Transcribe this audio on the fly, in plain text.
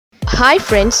Hi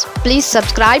friends, please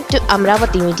subscribe to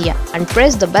Amaravathi Media and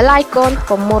press the bell icon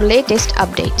for more latest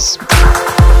updates.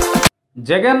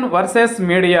 Jagan versus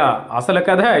media అసలు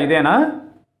కథ ఇదేనా?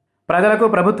 ప్రజలకు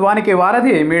ప్రభుత్వానికి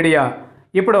వారధి మీడియా.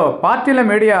 ఇప్పుడు పార్టీల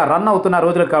మీడియా రన్ అవుతున్న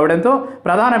రోజులు కావడంతో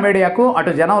ప్రధాన మీడియాకు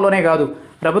అటు జనంలోనే కాదు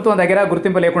ప్రభుత్వం దగ్గర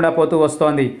గుర్తింపు లేకుండా పోతూ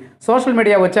వస్తోంది. సోషల్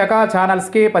మీడియా వచ్చాక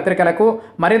ఛానల్స్కి పత్రికలకు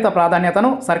మరింత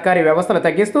ప్రాధాన్యతను సర్కారీ వ్యవస్థలు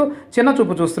తగ్గిస్తూ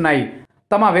చిన్నచూపు చూస్తున్నాయి.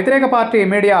 తమ వ్యతిరేక పార్టీ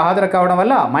మీడియా హాజరు కావడం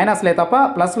వల్ల మైనస్లే తప్ప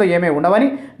ప్లస్లు ఏమీ ఉండవని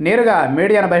నేరుగా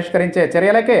మీడియాను బహిష్కరించే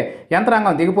చర్యలకే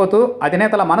యంత్రాంగం దిగిపోతూ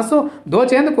అధినేతల మనసు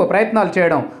దోచేందుకు ప్రయత్నాలు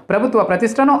చేయడం ప్రభుత్వ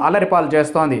ప్రతిష్టను అల్లరిపాలు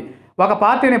చేస్తోంది. ఒక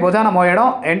పార్టీని భుజాన మోయడం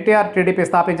ఎన్టీఆర్ టీడీపీ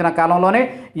స్థాపించిన కాలంలోనే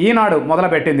ఈనాడు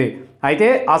మొదలుపెట్టింది. అయితే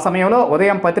ఆ సమయంలో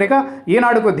ఉదయం పత్రిక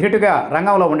ఈనాడుకు ధీటుగా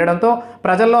రంగంలో ఉండడంతో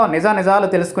ప్రజల్లో నిజానిజాలు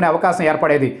తెలుసుకునే అవకాశం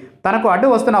ఏర్పడేది. తనకు అడ్డు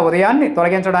వస్తున్న ఉదయాన్ని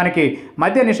తొలగించడానికి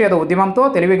మద్య నిషేధ ఉద్యమంతో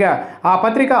తెలివిగా ఆ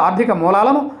పత్రిక ఆర్థిక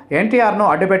మూలాలను ఎన్టీఆర్ను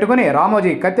అడ్డుపెట్టుకుని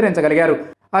రామోజీ కత్తిరించగలిగారు.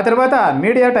 ఆ తర్వాత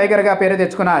మీడియా టైగర్గా పేరు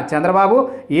తెచ్చుకున్న చంద్రబాబు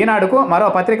ఈనాడుకు మరో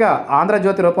పత్రిక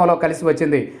ఆంధ్రజ్యోతి రూపంలో కలిసి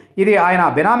వచ్చింది. ఇది ఆయన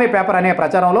బినామీ పేపర్ అనే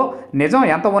ప్రచారంలో నిజం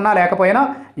ఎంత ఉన్నా లేకపోయినా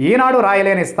ఈనాడు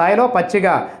రాయలేని స్థాయిలో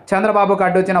పచ్చిగా చంద్రబాబుకు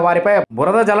అడ్డొచ్చిన వారిపై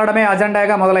బురద జల్లడమే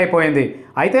అజెండాగా మొదలైపోయింది.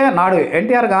 అయితే నాడు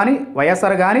ఎన్టీఆర్ కానీ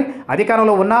వైఎస్ఆర్ కానీ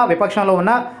అధికారంలో ఉన్న విపక్షంలో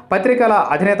ఉన్న పత్రికల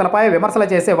అధినేతలపై విమర్శలు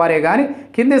చేసే వారే కానీ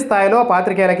కింది స్థాయిలో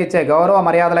పాత్రికేయులకు ఇచ్చే గౌరవ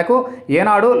మర్యాదలకు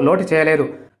ఏనాడు లోటు చేయలేదు.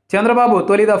 చంద్రబాబు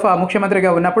తొలి దఫా ముఖ్యమంత్రిగా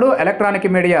ఉన్నప్పుడు ఎలక్ట్రానిక్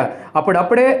మీడియా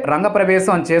అప్పుడప్పుడే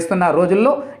రంగప్రవేశం చేస్తున్న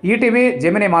రోజుల్లో ఈటీవీ,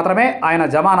 జెమిని మాత్రమే ఆయన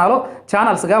జమానాలో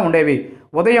ఛానల్స్గా ఉండేవి.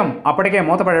 ఉదయం అప్పటికే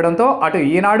మూతపడడంతో అటు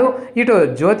ఈనాడు ఇటు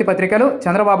జ్యోతి పత్రికలు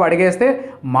చంద్రబాబు అడిగేస్తే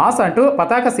మాస్ అంటూ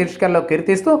పతాక శీర్షికల్లో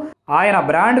కీర్తిస్తూ ఆయన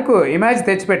బ్రాండ్కు ఇమేజ్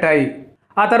తెచ్చిపెట్టాయి.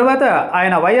 ఆ తర్వాత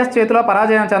ఆయన వైఎస్ చేతిలో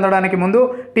పరాజయం చెందడానికి ముందు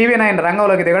టీవీ9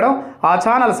 రంగంలోకి దిగడం, ఆ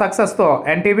channel సక్సెస్తో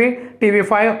NTV,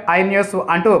 TV5, I news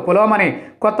అంటూ పులోమని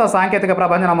కొత్త సాంకేతిక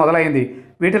ప్రభంజనం మొదలైంది.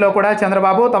 వీటిలో కూడా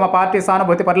చంద్రబాబు తమ పార్టీ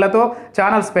సానుభూతి పరులతో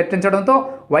ఛానల్స్ పెట్టించడంతో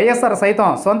వైఎస్ఆర్ సైతం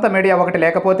సొంత మీడియా ఒకటి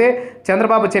లేకపోతే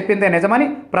చంద్రబాబు చెప్పిందే నిజమని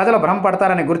ప్రజలు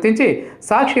భ్రమపడతారని గుర్తించి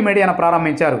సాక్షి మీడియాను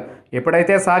ప్రారంభించారు.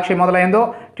 ఎప్పుడైతే సాక్షి మొదలైందో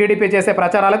టీడీపీ చేసే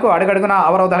ప్రచారాలకు అడుగడుగునా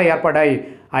అవరోధాలు ఏర్పడ్డాయి.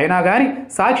 అయినా కానీ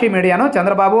సాక్షి మీడియాను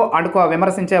చంద్రబాబు అంటుకో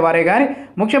విమర్శించేవారే కానీ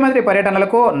ముఖ్యమంత్రి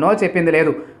పర్యటనలకు నో చెప్పింది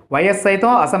లేదు. వైఎస్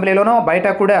సైతం అసెంబ్లీలోనూ బయట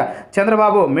కూడా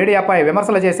చంద్రబాబు మీడియాపై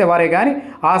విమర్శలు చేసేవారే కానీ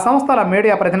ఆ సంస్థల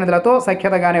మీడియా ప్రతినిధులతో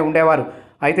సఖ్యతగానే ఉండేవారు.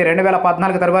 అయితే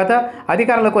 2014 తర్వాత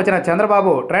అధికారంలోకి వచ్చిన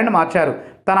చంద్రబాబు ట్రెండ్ మార్చారు.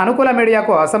 తన అనుకూల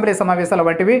మీడియాకు అసెంబ్లీ సమావేశాల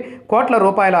వంటివి కోట్ల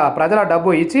రూపాయల ప్రజల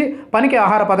డబ్బు ఇచ్చి పనికి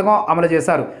ఆహార పథకం అమలు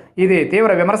చేశారు. ఇది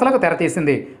తీవ్ర విమర్శలకు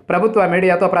తెరతీసింది. ప్రభుత్వ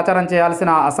మీడియాతో ప్రచారం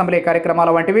చేయాల్సిన అసెంబ్లీ కార్యక్రమాల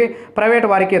వంటివి ప్రైవేటు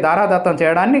వారికి దారాదత్తం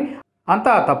చేయడాన్ని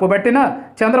అంతా తప్పుబట్టినా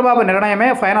చంద్రబాబు నిర్ణయమే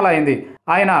ఫైనల్ అయింది.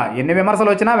 ఆయన ఎన్ని విమర్శలు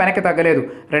వచ్చినా వెనక్కి తగ్గలేదు.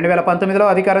 2019లో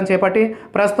అధికారం చేపట్టి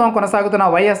ప్రస్తుతం కొనసాగుతున్న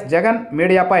వైఎస్ జగన్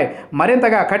మీడియాపై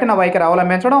మరింతగా కఠిన వైఖరి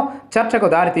అవలంబించడం చర్చకు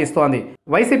దారితీస్తోంది.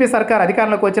 వైసీపీ సర్కార్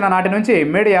అధికారంలోకి వచ్చిన నాటి నుంచి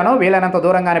మీడియాను వీలైనంత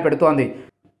దూరంగానే పెడుతోంది.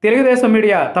 తెలుగుదేశం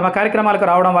మీడియా తమ కార్యక్రమాలకు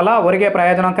రావడం వల్ల ఒరిగే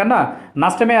ప్రయోజనం కన్నా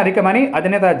నష్టమే అధికమని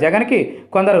అధినేత జగన్కి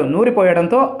కొందరు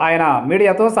నూరిపోయడంతో ఆయన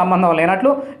మీడియాతో సంబంధం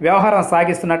లేనట్లు వ్యవహారం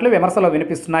సాగిస్తున్నట్లు విమర్శలు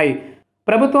వినిపిస్తున్నాయి.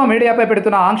 ప్రభుత్వం మీడియాపై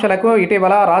పెడుతున్న ఆంక్షలకు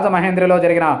ఇటీవల రాజమహేంద్రిలో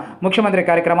జరిగిన ముఖ్యమంత్రి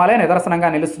కార్యక్రమాలే నిదర్శనంగా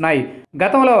నిలుస్తున్నాయి.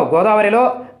 గతంలో గోదావరిలో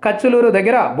కచ్చులూరు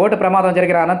దగ్గర బోటు ప్రమాదం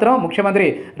జరిగిన అనంతరం ముఖ్యమంత్రి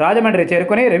రాజమండ్రి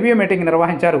చేరుకుని రివ్యూ మీటింగ్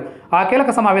నిర్వహించారు. ఆ కీలక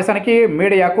సమావేశానికి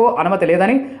మీడియాకు అనుమతి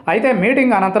లేదని, అయితే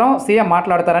మీటింగ్ అనంతరం సీఎం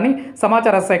మాట్లాడతారని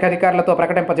సమాచార శాఖ అధికారులతో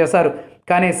ప్రకటింపజేశారు.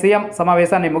 కానీ సీఎం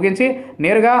సమావేశాన్ని ముగించి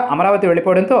నేరుగా అమరావతి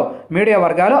వెళ్లిపోవడంతో మీడియా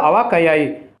వర్గాలు అవాక్కయ్యాయి.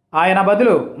 ఆయన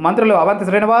బదులు మంత్రులు అవంతి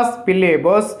శ్రీనివాస్, పిల్లి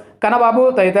బోస్, కన్నబాబు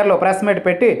తదితరులు ప్రెస్ మీట్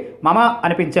పెట్టి మమ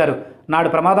అనిపించారు. నాడు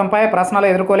ప్రమాదంపై ప్రశ్నలు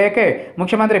ఎదుర్కోలేకే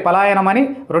ముఖ్యమంత్రి పలాయనమని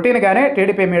రొటీన్గానే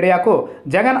టీడీపీ మీడియాకు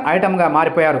జగన్ ఐటమ్గా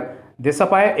మారిపోయారు.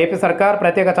 దిశపై ఏపీ సర్కార్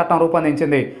ప్రత్యేక చట్టం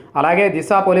రూపొందించింది. అలాగే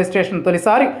దిశ పోలీస్ స్టేషన్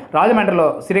తొలిసారి రాజమండ్రిలో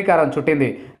శ్రీకారం చుట్టింది.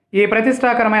 ఈ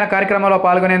ప్రతిష్టాకరమైన కార్యక్రమంలో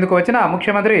పాల్గొనేందుకు వచ్చిన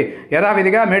ముఖ్యమంత్రి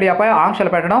యథావిధిగా మీడియాపై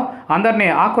ఆంక్షలు పెట్టడం అందరినీ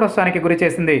ఆక్రోశానికి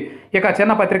గురిచేసింది. ఇక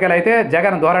చిన్న పత్రికలైతే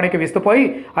జగన్ ధోరణికి విస్తుపోయి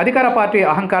అధికార పార్టీ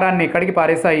అహంకారాన్ని కడిగి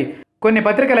పారేశాయి. కొన్ని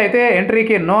పత్రికలైతే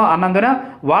ఎంట్రీకి నో అన్నందున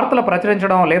వార్తలు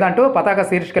ప్రచురించడం లేదంటూ పతాక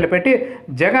శీర్షికలు పెట్టి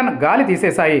జగన్ గాలి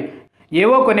తీసేశాయి.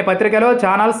 ఏవో కొన్ని పత్రికలు,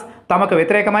 ఛానల్స్ తమకు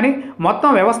వ్యతిరేకమని, మొత్తం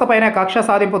వ్యవస్థపైనే కక్ష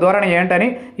సాధింపు ధోరణి ఏంటని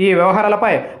ఈ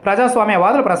వ్యవహారాలపై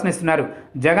ప్రజాస్వామ్యవాదులు ప్రశ్నిస్తున్నారు.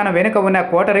 జగన్ వెనుక ఉన్న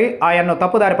కోటరీ ఆయన్ను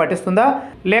తప్పుదారి పట్టిస్తుందా,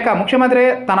 లేక ముఖ్యమంత్రి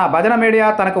తన భజన మీడియా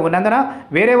తనకు ఉన్నందున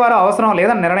వేరే వారు అవసరం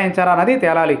లేదని నిర్ణయించారా అన్నది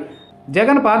తేలాలి.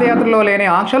 జగన్ పాదయాత్రలో లేని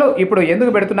ఆంక్షలు ఇప్పుడు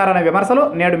ఎందుకు పెడుతున్నారనే విమర్శలు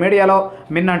నేడు మీడియాలో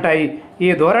మిన్నంటాయి. ఈ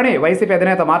ధోరణి వైసీపీ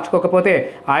అధినేత మార్చుకోకపోతే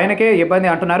ఆయనకే ఇబ్బంది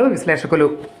అంటున్నారు విశ్లేషకులు.